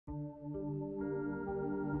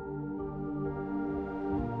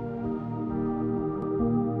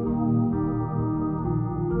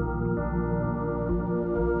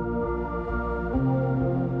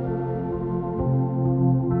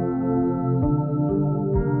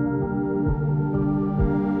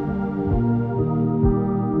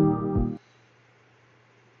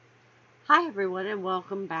Hi everyone and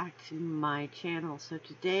welcome back to my channel. So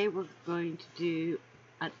today we're going to do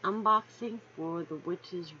an unboxing for the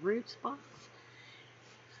Witch's Roots box.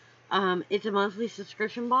 It's a monthly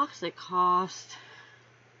subscription box. It costs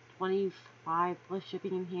 $25 plus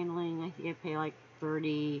shipping and handling. I think I pay like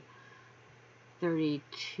 $32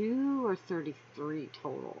 or $33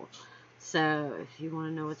 total. So if you want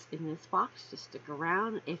to know what's in this box, just stick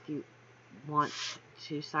around. If you want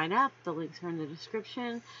to sign up, the links are in the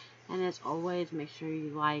description. And as always, make sure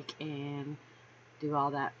you like and do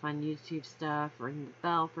all that fun YouTube stuff. Ring the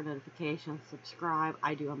bell for notifications. Subscribe.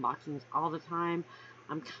 I do unboxings all the time.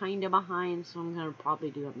 I'm kind of behind, so I'm going to probably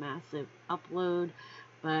do a massive upload.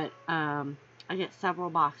 But I get several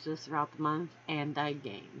boxes throughout the month and die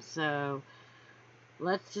games. So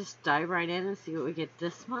let's just dive right in and see what we get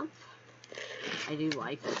this month. I do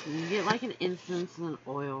like this. You get like an incense and an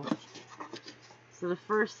oil. So the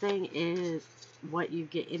first thing is what you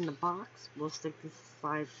get in the box. We'll stick this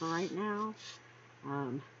aside for right now.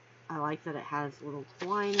 I like that it has little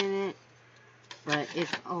twine in it, but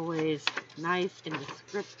it's always nice and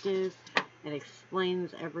descriptive. It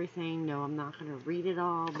explains everything. No, I'm not going to read it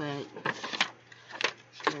all, but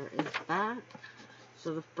there is that.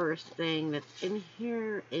 So the first thing that's in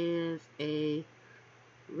here is a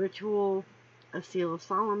ritual, a seal of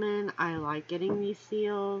Solomon. I like getting these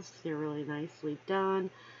seals. They're really nicely done.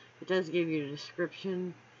 It does give you a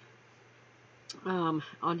description on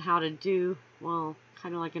how to do, well,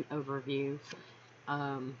 kind of like an overview.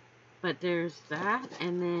 But there's that,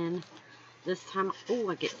 and then this time,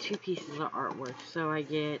 I get two pieces of artwork. So I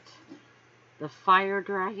get the fire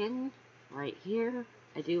dragon right here.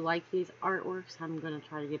 I do like these artworks. I'm going to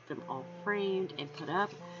try to get them all framed and put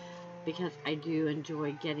up because I do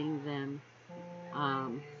enjoy getting them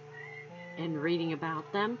and reading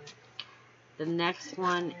about them. The next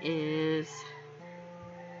one is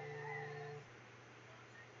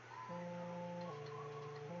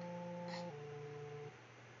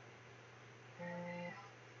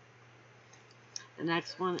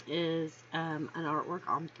an artwork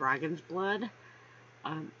on dragon's blood.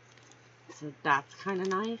 So that's kind of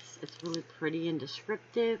nice. It's really pretty and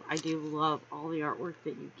descriptive. I do love all the artwork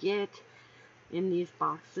that you get in these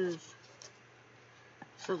boxes.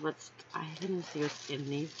 So let's dive in and see what's in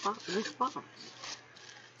this box.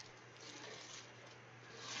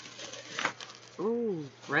 Ooh,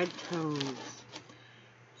 red tones.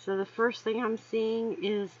 So the first thing I'm seeing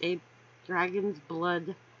is a dragon's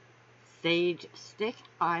blood sage stick.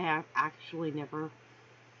 I have actually never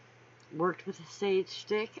worked with a sage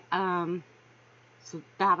stick, so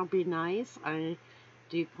that'll be nice. I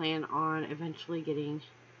do plan on eventually getting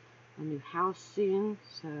a new house soon,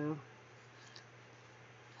 so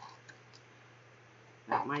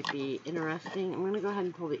that might be interesting. I'm going to go ahead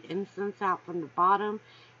and pull the incense out from the bottom.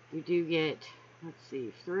 You do get, let's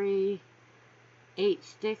see, 8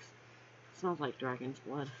 sticks. It smells like dragon's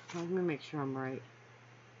blood. Let me make sure I'm right.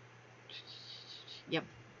 Yep,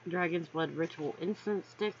 dragon's blood ritual incense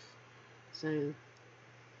sticks. So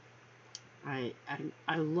I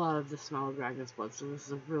love the smell of dragon's blood, so this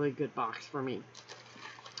is a really good box for me.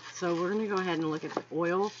 So we're going to go ahead and look at the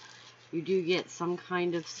oil. You do get some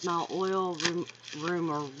kind of smell oil, room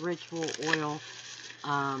or ritual oil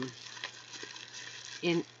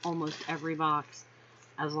in almost every box,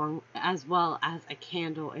 as well as a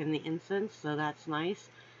candle in the incense, so that's nice.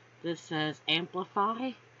 This says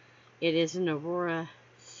amplify. It is an aurora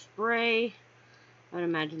spray. I would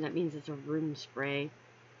imagine that means it's a room spray.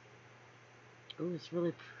 Oh, it's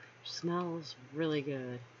really smells really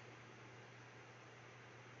good.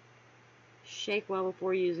 Shake well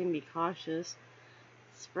before using. Be cautious.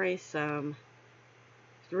 Spray some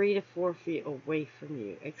 3 to 4 feet away from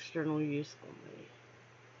you. External use only.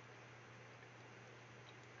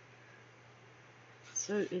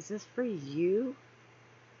 So is this for you?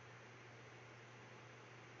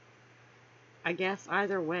 I guess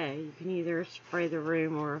either way, you can either spray the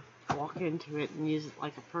room or walk into it and use it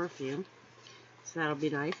like a perfume. So that'll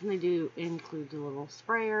be nice. And they do include the little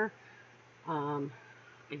sprayer.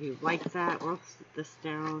 I do like that. We'll sit this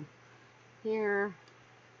down here.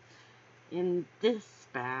 In this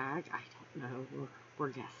bag, I don't know. We're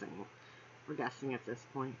guessing. We're guessing at this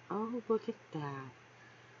point. Oh, look at that.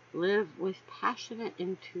 Live with passionate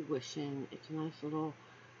intuition. It's a nice little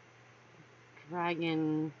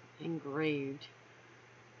dragon engraved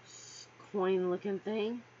coin looking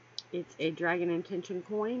thing. It's a dragon intention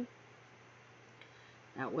coin.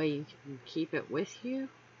 That way you can keep it with you.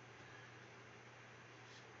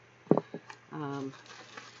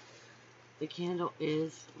 The candle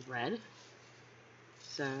is red,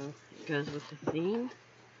 so it goes with the theme.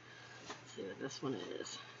 Let's see what this one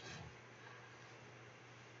is.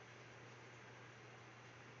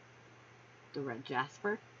 the red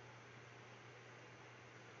jasper.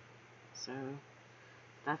 So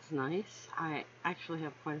that's nice. I actually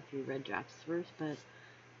have quite a few red jaspers, but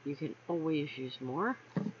you can always use more.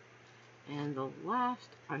 And the last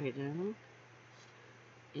item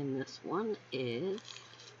in this one is,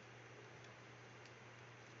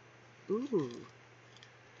 ooh,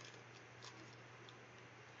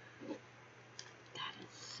 that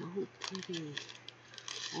is so pretty.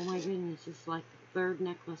 Oh my goodness, it's like the third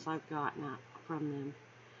necklace I've gotten from them.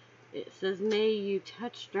 It says, may you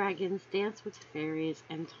touch dragons, dance with fairies,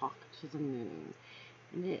 and talk to the moon.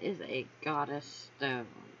 And it is a goddess stone,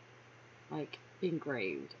 like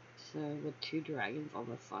engraved. So with 2 dragons on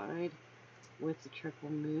the side, with the triple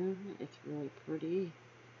moon, it's really pretty.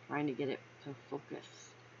 Trying to get it to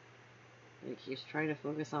focus. It keeps trying to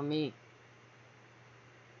focus on me.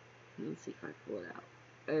 Let's see if I can pull it out.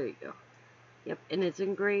 There you go. Yep, and it's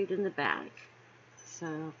engraved in the back.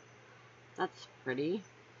 So that's pretty.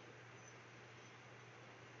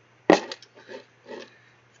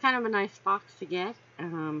 It's kind of a nice box to get.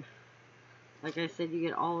 Like I said, you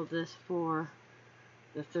get all of this for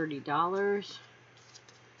the $30.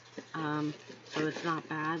 So it's not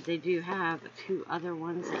bad. They do have 2 other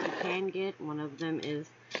ones that you can get. One of them is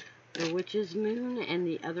the Witch's Moon, and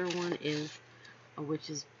the other one is a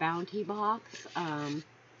Witch's Bounty box.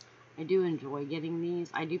 I do enjoy getting these.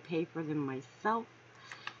 I do pay for them myself,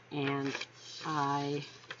 and I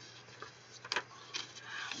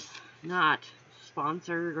not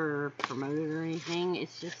sponsored or promoted or anything.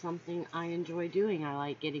 It's just something I enjoy doing. I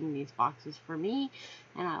like getting these boxes for me,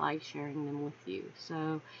 and I like sharing them with you.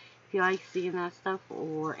 So if you like seeing that stuff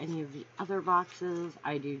or any of the other boxes,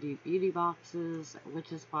 I do beauty boxes,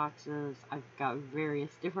 witches boxes. I've got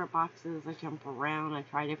various different boxes. I jump around. I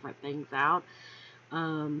try different things out.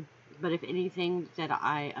 But if anything that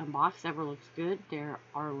I unbox ever looks good, there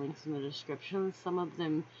are links in the description. Some of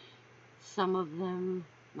them,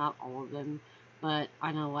 not all of them, but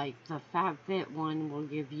I know like the FabFit one will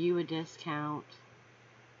give you a discount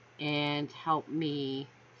and help me.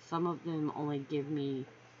 Some of them only give me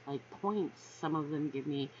like points. Some of them give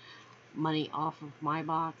me money off of my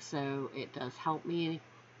box, so it does help me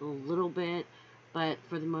a little bit, but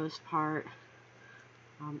for the most part,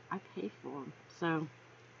 I pay for them. So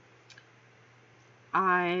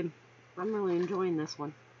I'm really enjoying this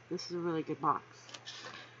one. This is a really good box.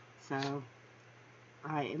 So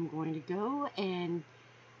I am going to go, and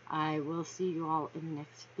I will see you all in the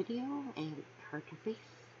next video, and heart to face.